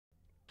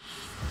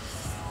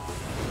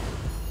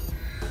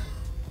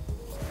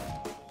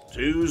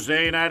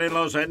Tuesday night in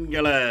Los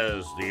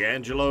Angeles,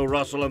 D'Angelo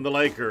Russell and the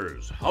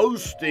Lakers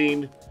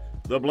hosting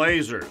the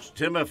Blazers.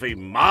 Timothy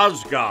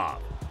Mozgov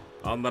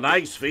on the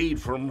nice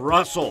feed from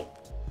Russell.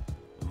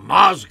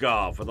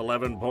 Mozgov with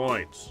 11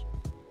 points.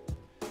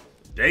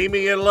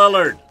 Damian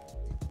Lillard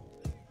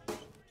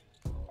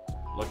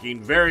looking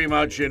very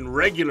much in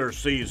regular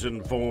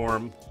season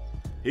form.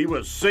 He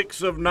was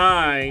 6 of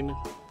 9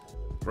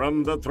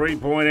 from the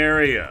three-point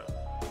area.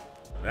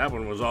 That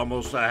one was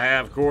almost a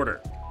half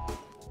quarter.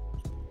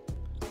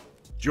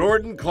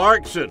 Jordan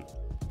Clarkson,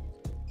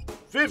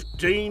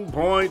 15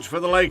 points for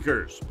the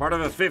Lakers, part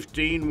of a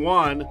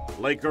 15-1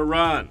 Laker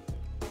run.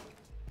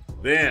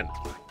 Then,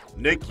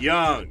 Nick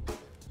Young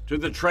to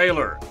the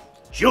trailer,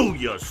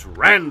 Julius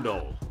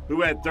Randle,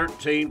 who had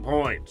 13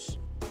 points.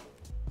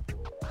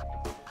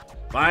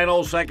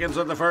 Final seconds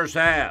of the first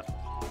half.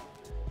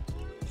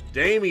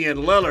 Damian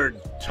Lillard,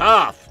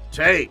 tough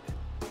take.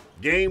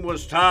 Game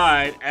was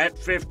tied at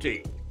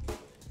 50.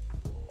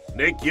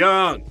 Nick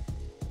Young,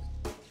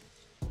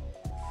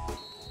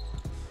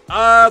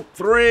 a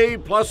 3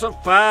 plus a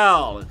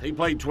foul. He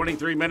played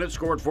 23 minutes,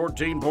 scored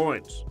 14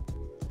 points.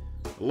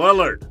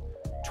 Lillard,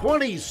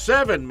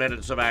 27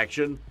 minutes of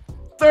action,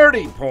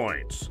 30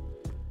 points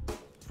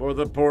for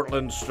the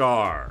Portland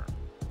Star.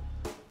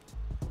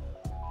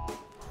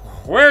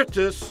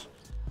 Huertas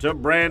to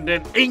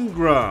Brandon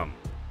Ingram.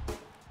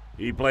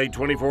 He played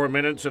 24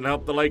 minutes and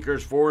helped the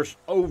Lakers force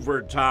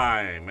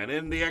overtime. And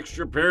in the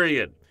extra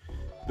period,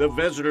 the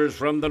visitors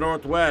from the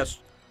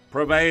Northwest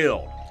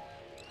prevailed.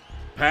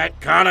 Pat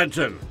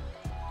Connaughton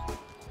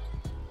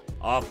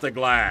off the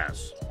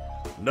glass.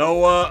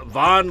 Noah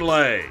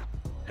Vonleh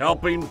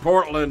helping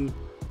Portland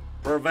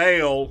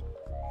prevail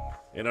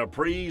in a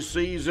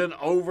preseason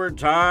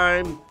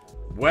overtime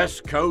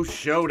West Coast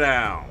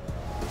showdown.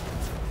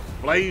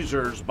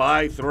 Blazers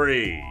by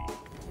 3.